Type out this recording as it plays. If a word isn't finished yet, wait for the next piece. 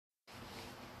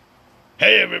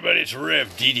Hey everybody, it's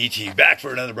Rev DDT back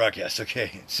for another broadcast.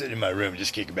 Okay, sitting in my room,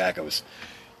 just kicking back. I was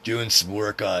doing some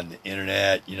work on the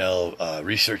internet,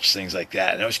 research things like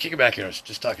that. And I was kicking back and I was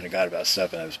just talking to God about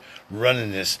stuff. And I was running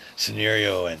this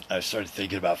scenario, and I started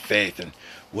thinking about faith and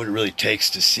what it really takes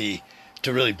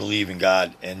to really believe in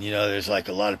God. And there's like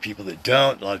a lot of people that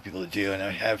don't, a lot of people that do. And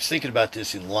I was thinking about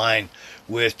this in line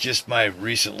with just my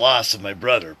recent loss of my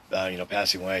brother,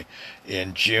 passing away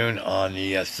in June on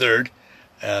the 3rd.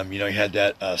 He had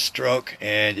that stroke,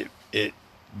 and it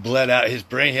bled out his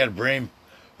brain. He had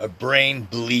a brain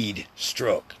bleed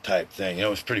stroke type thing. It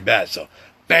was pretty bad. So,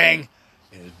 bang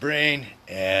in his brain,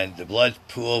 and the blood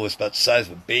pool was about the size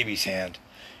of a baby's hand.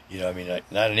 Not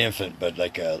an infant, but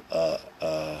like a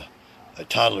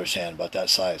toddler's hand, about that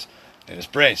size, in his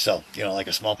brain. So, like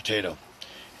a small potato,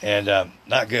 and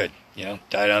not good.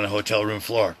 Died on a hotel room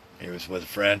floor. He was with a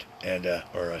friend, and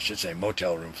or I should say,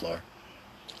 motel room floor.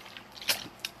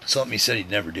 Something he said he'd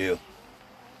never do.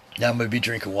 Now I'm going to be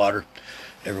drinking water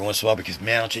every once in a while because,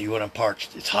 man, I'll tell you what, I'm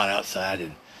parched. It's hot outside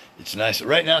and it's nice.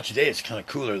 Right now, today, it's kind of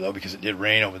cooler, though, because it did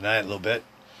rain overnight a little bit.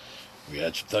 We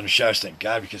had some thunder showers, thank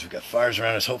God, because we've got fires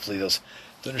around us. Hopefully those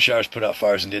thunder showers put out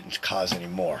fires and didn't cause any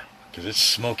more, because it's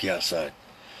smoky outside.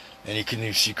 And you couldn't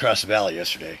even see across the valley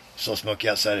yesterday. So smoky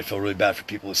outside. I feel really bad for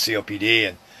people with COPD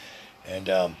and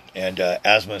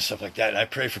asthma and stuff like that. And I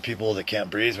pray for people that can't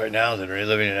breathe right now, that are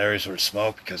living in areas where it's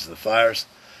smoke because of the fires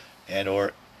and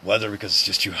or weather because it's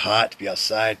just too hot to be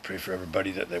outside. Pray for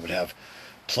everybody that they would have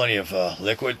plenty of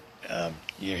liquid.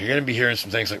 You're going to be hearing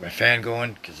some things like my fan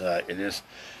going, because it is.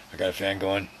 I got a fan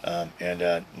going,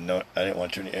 no, I didn't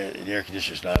want to turn the air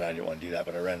conditioner's not. I didn't want to do that,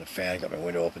 but I ran the fan, got my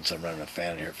window open, so I'm running the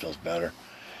fan in here. It feels better.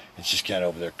 It's just kind of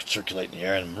over there circulating the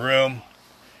air in the room.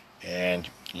 And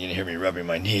you can hear me rubbing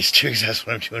my knees too, because that's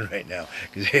what I'm doing right now,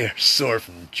 because they are sore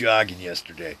from jogging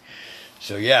yesterday.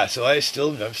 So yeah, I'm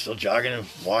still jogging and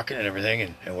walking and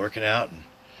everything, and working out, and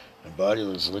my body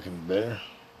was looking better.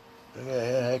 I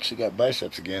actually got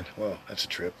biceps again. Well, that's a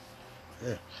trip.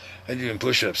 Yeah, I do them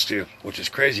push-ups too, which is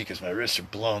crazy because my wrists are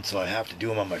blown, so I have to do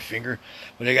them on my finger.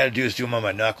 What I got to do is do them on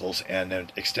my knuckles and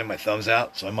then extend my thumbs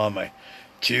out. So I'm on my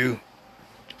two.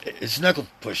 It's knuckle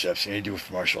push-ups. You do it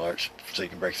for martial arts, so you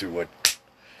can break through wood,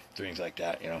 things like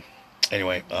that.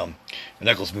 Anyway, the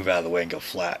knuckles move out of the way and go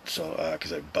flat. So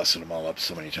because I busted them all up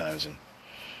so many times and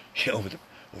over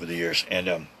the years.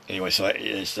 And anyway, so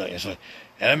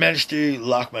I managed to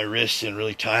lock my wrists in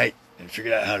really tight and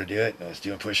figured out how to do it. And I was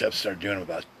doing push-ups. Started doing them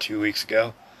about 2 weeks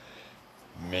ago,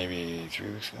 maybe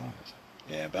 3 weeks ago.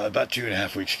 Yeah, about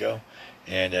 2.5 weeks ago.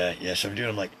 And so I'm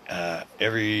doing them like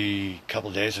every couple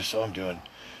of days or so. I'm doing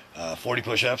 40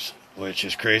 push-ups, which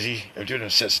is crazy. I'm doing them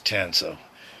sets of 10,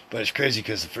 but it's crazy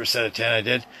because the first set of 10 I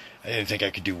didn't think I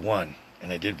could do one,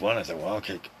 and I did one. I thought, well,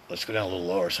 okay, let's go down a little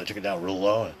lower. So I took it down real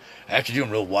low, and I have to do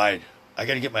them real wide. I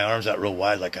got to get my arms out real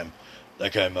wide, like I'm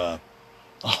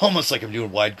almost like I'm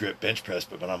doing wide grip bench press,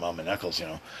 but when I'm on my knuckles,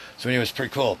 So anyway, it's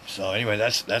pretty cool. So anyway,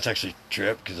 that's actually a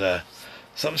trip, because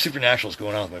something supernatural is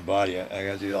going on with my body. I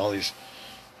got to do all these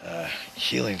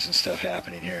healings and stuff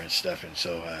happening here and stuff, and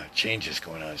so changes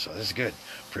going on. So this is good.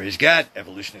 Praise God.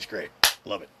 Evolution is great.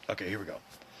 Love it. Okay, here we go.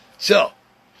 So,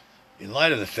 in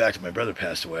light of the fact that my brother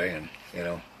passed away, and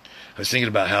I was thinking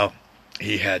about how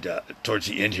he had towards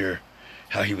the end here,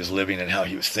 how he was living and how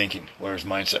he was thinking, where his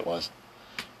mindset was,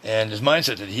 and his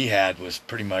mindset that he had was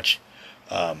pretty much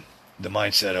the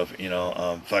mindset of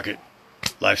fuck it,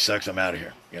 life sucks, I'm out of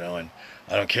here, and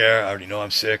I don't care. I already know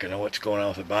I'm sick. I know what's going on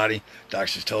with my body.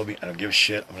 Doctors told me I don't give a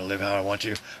shit. I'm going to live how I want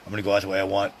to. I'm going to go out the way I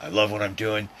want. I love what I'm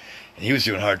doing. And he was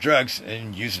doing hard drugs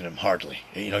and using them hardly.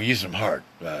 Using them hard,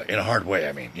 in a hard way.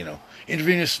 I mean,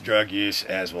 intravenous drug use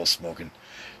as well as smoking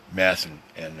meth,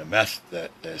 and the meth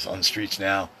that is on the streets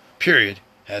now, period,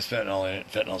 has fentanyl in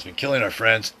it. Fentanyl's been killing our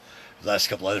friends. The last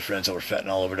couple other friends over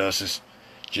fentanyl overdoses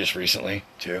just recently,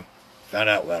 too. Found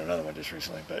out about another one just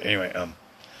recently. But anyway,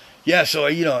 yeah, so,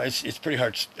 it's pretty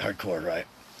hardcore, right?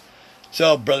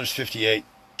 So, brother's 58,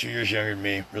 2 years younger than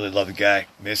me, really love the guy,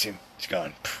 miss him, he's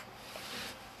gone.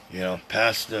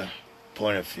 Past the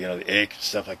point of, the ache and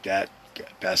stuff like that,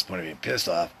 past the point of being pissed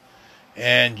off,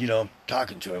 and,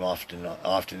 talking to him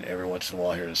often, every once in a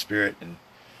while here in the spirit, and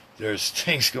there's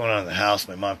things going on in the house.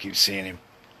 My mom keeps seeing him,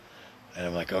 and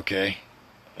I'm like, okay,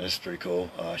 that's pretty cool.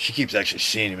 She keeps actually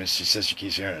seeing him, and she says she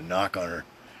keeps hearing a knock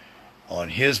on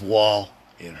his wall,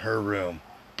 in her room,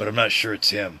 but I'm not sure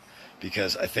it's him,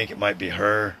 because I think it might be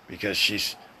her, because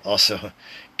she's also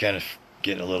kind of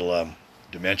getting a little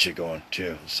dementia going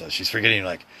too, so she's forgetting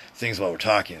like things while we're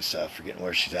talking and stuff, forgetting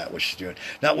where she's at, what she's doing,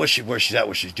 not where she's at,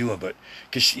 what she's doing, but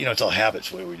because it's all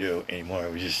habits, what we do anymore.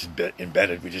 We just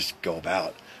embedded, we just go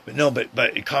about, But no,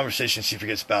 but in conversation, she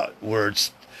forgets about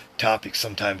words, topics.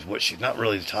 Sometimes what she's not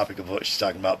really the topic of what she's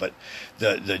talking about, but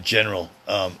the general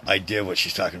idea of what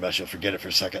she's talking about. She'll forget it for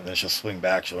a second, and then she'll swing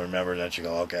back. She'll remember, and then she'll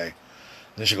go, okay.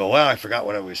 And then she'll go, well, I forgot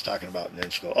what I was talking about. And then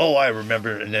she'll go, oh, I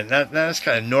remember. And then that's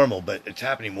kind of normal, but it's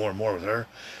happening more and more with her.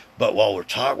 But while we're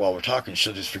talking,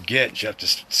 she'll just forget. And she'll have to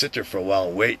sit there for a while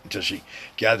and wait until she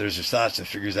gathers her thoughts and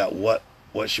figures out what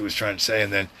she was trying to say.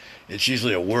 And then it's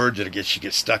usually a word that she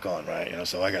gets stuck on, right? You know,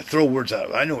 so I got to throw words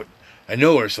out. I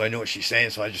know her, so I know what she's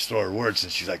saying. So I just throw her words,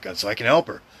 and she's like, so I can help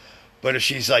her. But if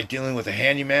she's like dealing with a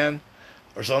handyman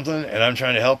or something, and I'm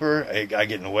trying to help her, I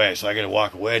get in the way. So I got to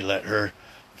walk away to let her,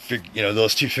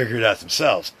 those two figure it out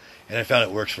themselves. And I found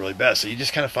it works really best. So you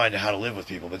just kind of find out how to live with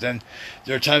people. But then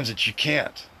there are times that you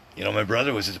can't. You know, my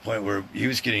brother was at the point where he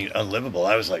was getting unlivable.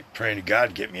 I was like praying to God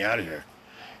to get me out of here,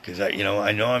 because I know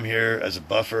I'm here as a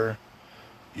buffer,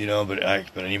 but I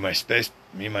need my space,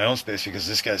 my own space, because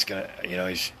this guy's gonna,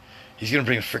 he's gonna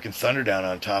bring freaking thunder down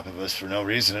on top of us for no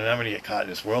reason, and I'm gonna get caught in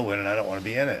this whirlwind, and I don't want to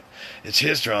be in it. It's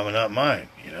his drama, not mine.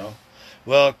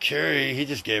 Well, Kerry, he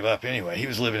just gave up anyway. He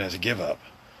was living as a give up,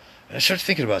 and I started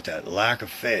thinking about that lack of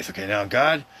faith. Okay, now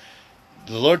God.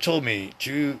 The Lord told me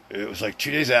it was like 2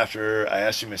 days after I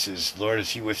asked him, I says, Lord, is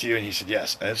he with you? And he said,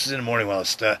 yes. And this is in the morning while I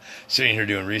was sitting here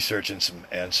doing research and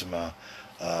I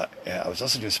was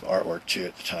also doing some artwork too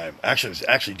at the time. Actually, I was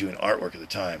actually doing artwork at the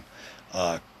time.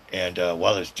 And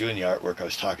while I was doing the artwork, I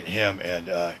was talking to him, and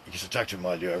because I talk to him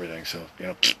while I do everything, so,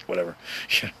 whatever.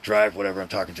 Drive, whatever, I'm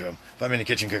talking to him. If I'm in the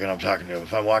kitchen cooking, I'm talking to him.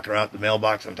 If I'm walking around the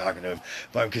mailbox, I'm talking to him.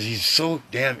 Because he's so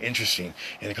damn interesting.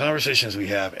 And the conversations we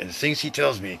have and the things he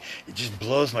tells me, it just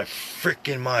blows my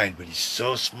freaking mind. But he's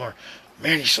so smart.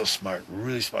 Man, he's so smart.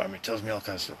 Really smart. I mean, he tells me all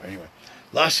kinds of stuff. Anyway,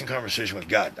 lost in conversation with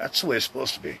God. That's the way it's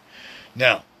supposed to be.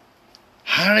 Now,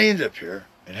 how did I end up here?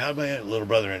 And how did my little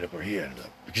brother end up where he ended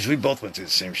up? Because we both went through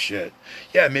the same shit.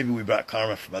 Yeah, maybe we brought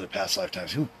karma from other past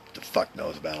lifetimes. Who the fuck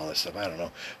knows about all that stuff? I don't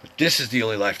know. But this is the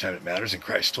only lifetime that matters, and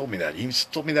Christ told me that. He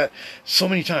told me that so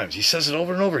many times. He says it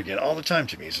over and over again, all the time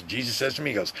to me. So Jesus says to me,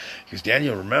 he goes,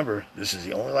 Daniel, remember, this is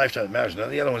the only lifetime that matters. None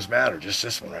of the other ones matter, just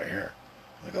this one right here.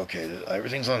 I'm like, okay,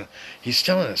 everything's on. He's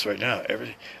telling us right now.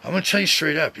 I'm going to tell you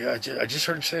straight up. Yeah, I just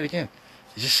heard him say it again.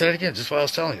 He just said it again, just while I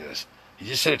was telling you this. He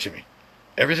just said it to me.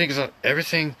 Everything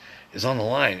is on the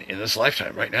line in this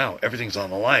lifetime right now. Everything's on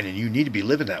the line, and you need to be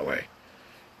living that way.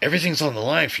 Everything's on the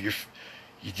line for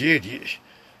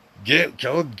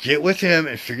get with him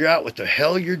and figure out what the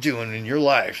hell you're doing in your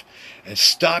life, and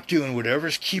stop doing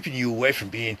whatever's keeping you away from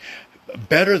being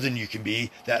better than you can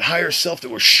be, that higher self that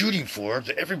we're shooting for,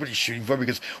 that everybody's shooting for,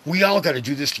 because we all got to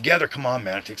do this together. Come on,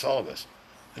 man, it takes all of us.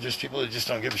 There's people that just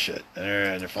don't give a shit,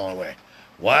 and they're falling away.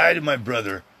 Why did my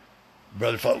brother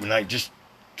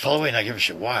fall away and not give a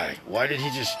shit? Why? Why did he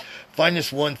just find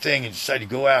this one thing and decide to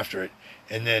go after it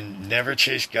and then never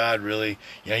chase God, really?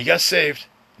 He got saved.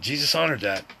 Jesus honored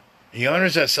that. He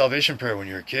honors that salvation prayer when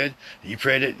you're a kid. You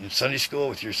prayed it in Sunday school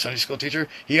with your Sunday school teacher.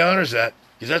 He honors that,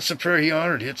 because that's the prayer he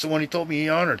honored. It's the one he told me he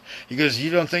honored. He goes, you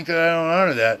don't think that I don't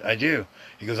honor that? I do.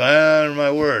 He goes, I honor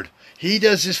my word. He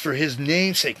does this for his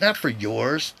name's sake, not for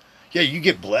yours. Yeah, you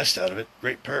get blessed out of it.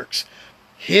 Great perks.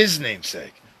 His name's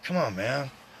sake. Come on,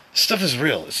 man. This stuff is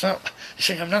real. It's not.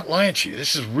 I'm not lying to you.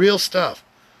 This is real stuff.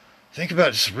 Think about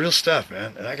it. This is real stuff,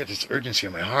 man. And I got this urgency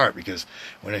in my heart because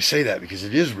when I say that, because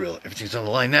it is real. Everything's on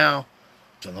the line now.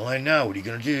 It's on the line now. What are you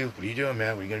going to do? What are you doing,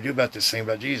 man? What are you going to do about this thing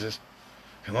about Jesus?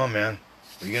 Come on, man.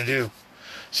 What are you going to do?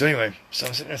 So anyway, so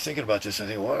I'm sitting there thinking about this. I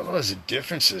think, what are the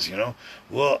differences,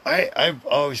 Well, I've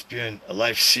always been a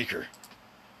life seeker.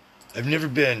 I've never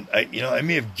been, I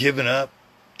may have given up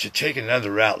to take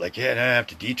another route. Like, yeah, and I have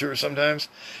to detour sometimes.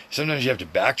 Sometimes you have to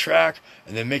backtrack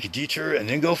and then make a detour and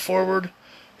then go forward.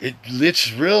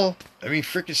 It's real. I mean,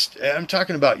 I'm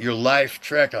talking about your life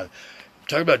track. I'm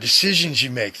talking about decisions you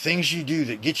make, things you do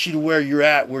that get you to where you're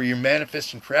at, where you're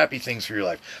manifesting crappy things for your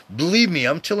life. Believe me,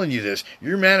 I'm telling you this.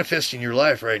 You're manifesting your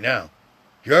life right now.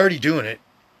 You're already doing it.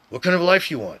 What kind of life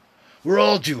you want? We're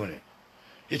all doing it.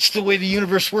 It's the way the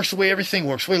universe works, the way everything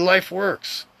works, the way life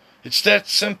works. It's that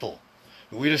simple.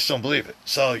 But we just don't believe it.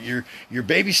 So your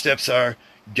baby steps are,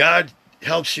 God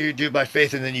helps you do it by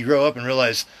faith, and then you grow up and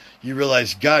realize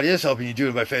God is helping you do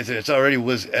it by faith, and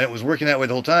it was working that way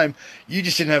the whole time. You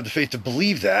just didn't have the faith to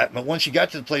believe that. But once you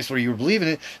got to the place where you were believing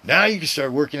it, now you can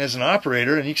start working as an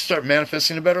operator, and you can start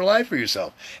manifesting a better life for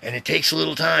yourself. And it takes a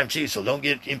little time too, so don't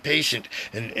get impatient.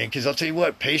 And because I'll tell you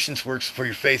what, patience works for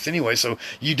your faith anyway. So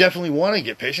you definitely want to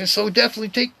get patience. So definitely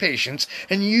take patience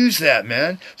and use that,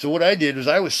 man. So what I did was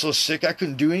I was so sick I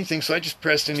couldn't do anything, so I just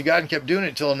pressed into God and kept doing it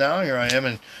until now. Here I am,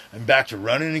 and I'm back to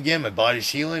running again. My body's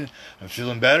healing. I'm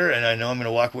feeling better. and I know I'm going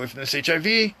to walk away from this HIV.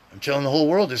 I'm telling the whole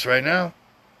world this right now.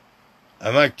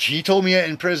 He told me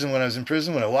in prison, when I was in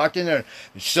prison, when I walked in there,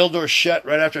 the cell door shut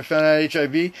right after I found out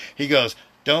HIV, he goes,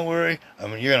 don't worry, you're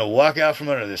going to walk out from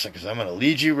under this, because I'm going to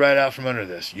lead you right out from under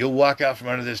this. You'll walk out from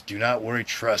under this. Do not worry.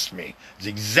 Trust me. It's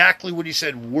exactly what he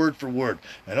said, word for word.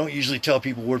 I don't usually tell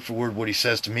people word for word what he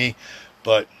says to me,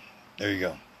 but there you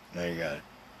go. Now you got it.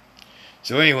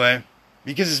 So anyway,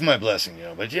 because it's my blessing,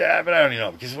 But I don't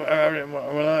know, because we're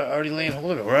already laying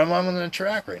hold of it. I'm on the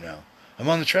track right now. I'm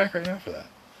on the track right now for that.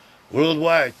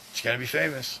 Worldwide, it's got to be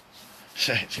famous.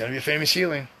 It's got to be a famous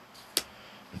healing.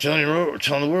 I'm telling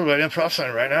the world right now,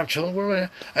 prophesying right now. I'm telling the world right now.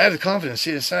 I have the confidence,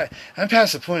 see this side. I'm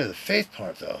past the point of the faith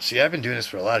part, though. See, I've been doing this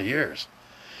for a lot of years.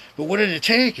 But what did it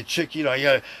take? It took, you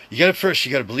got to first,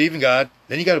 you got to believe in God.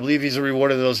 Then you got to believe He's a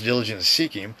rewarder of those diligent to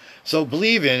seek Him. So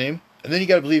believe in Him, and then you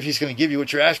got to believe He's going to give you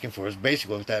what you're asking for. Is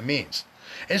basically what that means.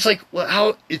 And it's like, well,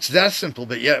 how it's that simple,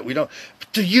 but yet we don't.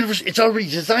 The universe, it's already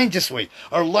designed this way.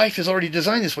 Our life is already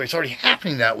designed this way. It's already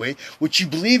happening that way. What you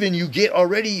believe in, you get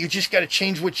already. You just got to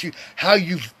change how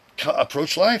you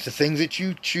approach life, the things that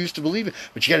you choose to believe in.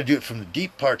 But you got to do it from the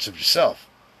deep parts of yourself.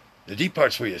 The deep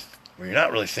parts where you're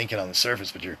not really thinking on the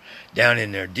surface, but you're down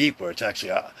in there deep, where it's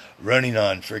actually running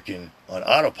on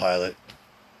autopilot,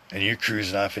 and you're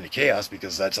cruising off into chaos,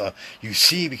 because that's all you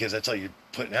see, because that's all you're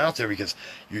putting out there, because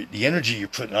the energy you're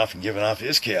putting off and giving off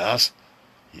is chaos.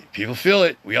 People feel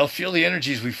it. We all feel the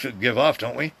energies we give off,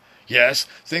 don't we? Yes.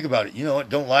 Think about it. You know what?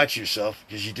 Don't lie to yourself,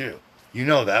 because you do. You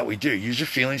know that. We do. Use your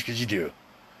feelings, because you do.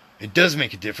 It does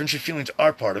make a difference. Your feelings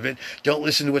are part of it. Don't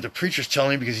listen to what the preacher's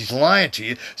telling you, because he's lying to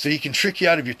you, so he can trick you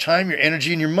out of your time, your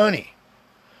energy, and your money.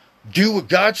 Do what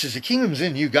God says. The kingdom's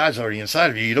in you. God's already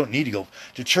inside of you. You don't need to go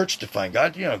to church to find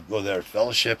God. Go there,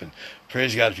 fellowship, and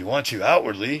praise God if you want to.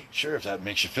 Outwardly, sure, if that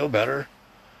makes you feel better.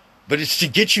 But it's to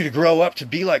get you to grow up to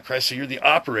be like Christ, so you're the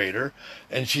operator,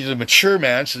 and she's a mature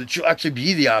man, so that you'll actually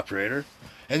be the operator.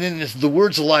 And then the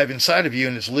word's alive inside of you,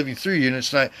 and it's living through you, and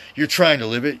it's not, you're trying to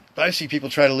live it. I see people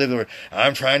try to live the word.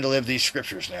 I'm trying to live these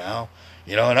scriptures now.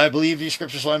 And I believe these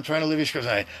scriptures, so I'm trying to live these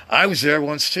scriptures. I was there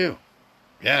once too.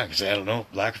 Yeah, because I had no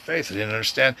lack of faith. I didn't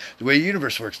understand the way the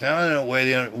universe works. Now I know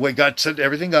the way God set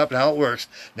everything up and how it works.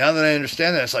 Now that I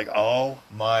understand that, it's like, oh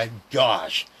my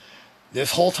gosh.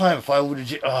 This whole time, if I would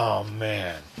have, oh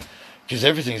man. Because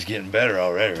everything's getting better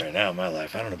already right now in my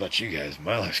life. I don't know about you guys.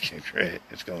 My life's getting great.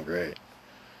 It's going great.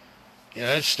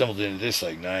 I stumbled into this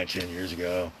like 9-10 years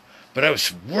ago. But I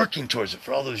was working towards it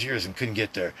for all those years and couldn't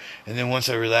get there. And then once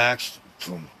I relaxed,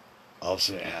 boom, all of a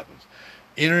sudden it happens.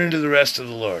 Enter into the rest of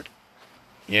the Lord.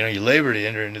 You labor to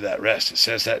enter into that rest. It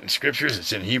says that in scriptures.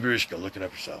 It's in Hebrews. Go look it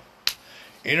up yourself.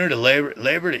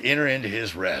 Labor to enter into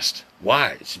His rest.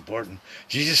 Why? It's important.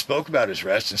 Jesus spoke about His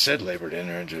rest and said labor to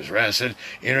enter into His rest. Said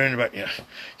enter into.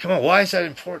 Come on, why is that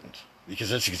important? Because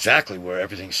that's exactly where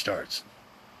everything starts.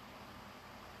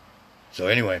 So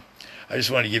anyway, I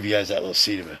just wanted to give you guys that little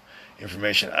seed of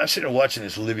information. I'm sitting there watching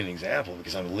this living example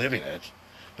because I'm living it,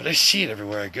 but I see it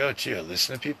everywhere I go too. I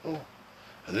listen to people.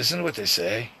 I listen to what they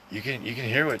say. You can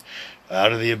hear what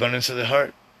out of the abundance of the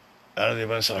heart,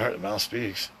 the mouth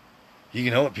speaks. You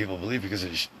can know what people believe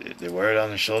because they wear it on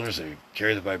their shoulders. They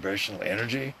carry the vibrational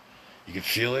energy. You can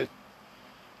feel it,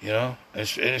 And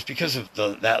it's because of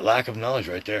that lack of knowledge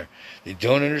right there. They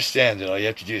don't understand that all you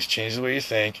have to do is change the way you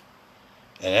think,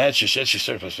 and that's your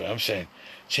surplus. But I'm saying,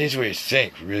 change the way you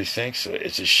think, really think. So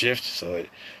it's a shift. So it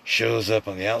shows up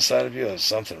on the outside of you as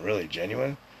something really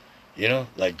genuine.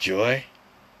 Like joy.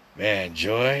 Man,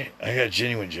 joy. I got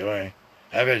genuine joy.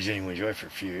 I've had genuine joy for a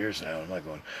few years now. I'm not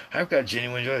going, I've got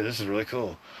genuine joy. This is really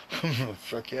cool.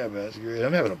 Fuck yeah, man. That's great.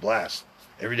 I'm having a blast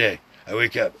every day. I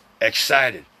wake up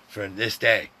excited for this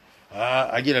day.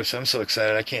 I get up, so I'm so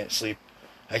excited. I can't sleep.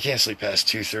 I can't sleep past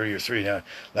 2:30 or 3 now.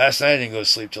 Last night I didn't go to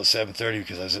sleep till 7:30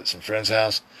 because I was at some friend's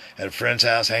house. At a friend's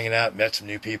house, hanging out, met some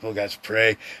new people, got to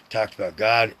pray, talked about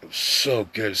God. It was so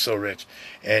good, so rich.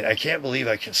 And I can't believe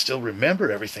I can still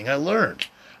remember everything I learned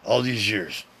all these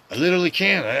years. I literally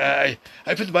can.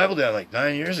 I put the Bible down like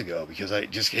 9 years ago because I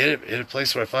just hit a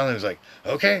place where I finally was like,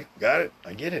 okay, got it.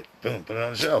 I get it. Boom, put it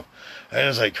on the shelf. And I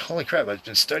was like, holy crap, I've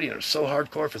been studying it so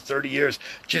hardcore for 30 years.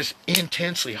 Just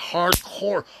intensely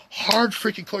hardcore, hard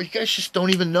freaking core. You guys just don't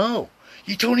even know.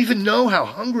 You don't even know how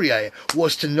hungry I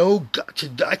was to know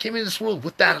God. I came into this world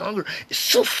with that hunger. It's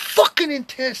so fucking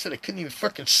intense that I couldn't even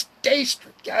fucking stay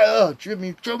straight. Oh, it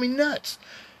drove me nuts.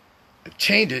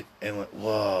 Obtained it and went,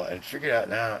 whoa, and figured out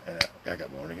now, and I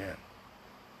got born again.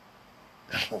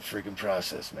 That whole freaking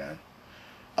process, man.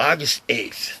 August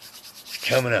 8th. It's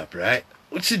coming up, right?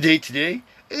 What's the date today?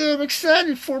 I'm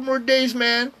excited. 4 more days,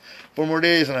 man. 4 more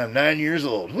days, and I'm 9 years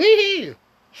old. Wee!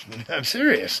 I'm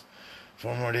serious.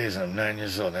 4 more days and I'm 9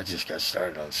 years old. And I just got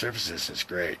started on the surface. This is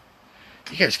great.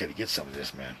 You guys got to get some of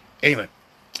this, man. Anyway,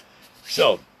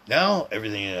 so now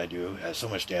everything that I do has so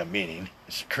much damn meaning.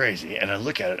 It's crazy. And I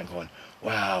look at it and I'm going,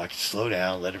 wow, I can slow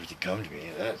down, let everything come to me.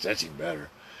 That's even better.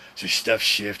 So stuff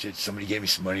shifted. Somebody gave me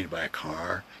some money to buy a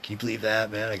car. Can you believe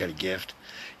that, man? I got a gift.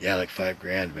 Yeah, like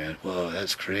 $5,000, man. Whoa,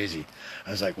 that's crazy.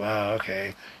 I was like, wow,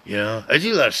 okay. You know, I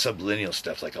do a lot of subliminal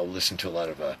stuff. Like I'll listen to a lot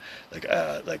of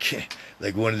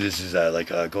like one of this is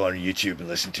go on YouTube and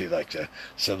listen to like the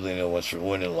subliminal ones for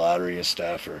winning the lottery and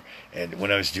stuff. And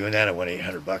when I was doing that, I won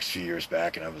 $800 a few years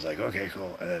back, and I was like, okay,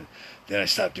 cool. And then I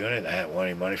stopped doing it. And I hadn't won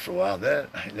any money for a while. Then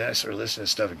I started listening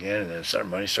to stuff again, and then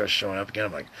money starts showing up again.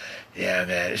 I'm like, yeah,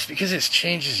 man, it's because it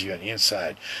changes you on the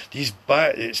inside.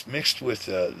 It's mixed with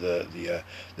the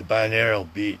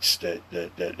binaural beats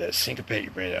that syncopate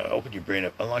your brain, open your brain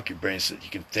up, unlock your brain so that you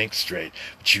can think straight.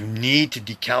 But you need to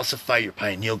decalcify your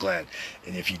pineal gland.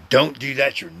 And if you don't do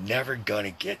that, you're never going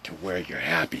to get to where you're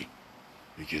happy.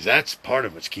 Because that's part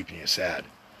of what's keeping you sad.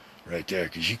 Right there.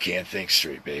 Because you can't think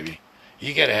straight, baby.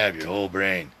 You got to have your whole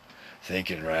brain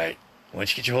thinking right.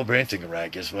 Once you get your whole brain thinking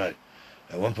right, guess what?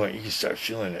 At one point, you can start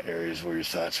feeling the areas where your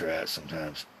thoughts are at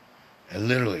sometimes. And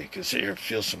literally, can sit here and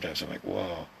feel sometimes. I'm like,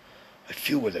 whoa. I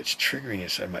feel where that's triggering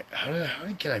inside. I'm like,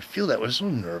 how can I feel that? Well, there's no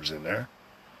nerves in there.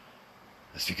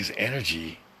 That's because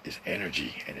energy is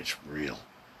energy, and it's real.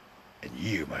 And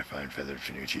you, my fine feathered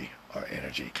Finucci, are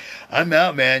energy. I'm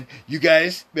out, man. You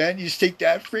guys, man, you just take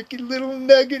that freaking little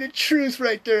nugget of truth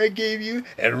right there I gave you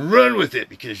and run with it,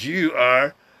 because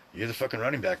you're the fucking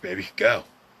running back, baby. Go.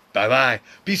 Bye-bye.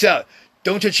 Peace out.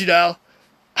 Don't touch your dial.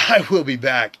 I will be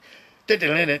back.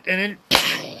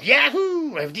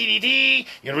 Yahoo! I have DDT,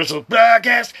 Universal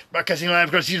Broadcast, broadcasting live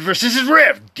across the universe. This is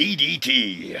Rev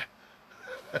DDT.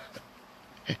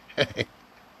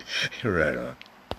 Right on.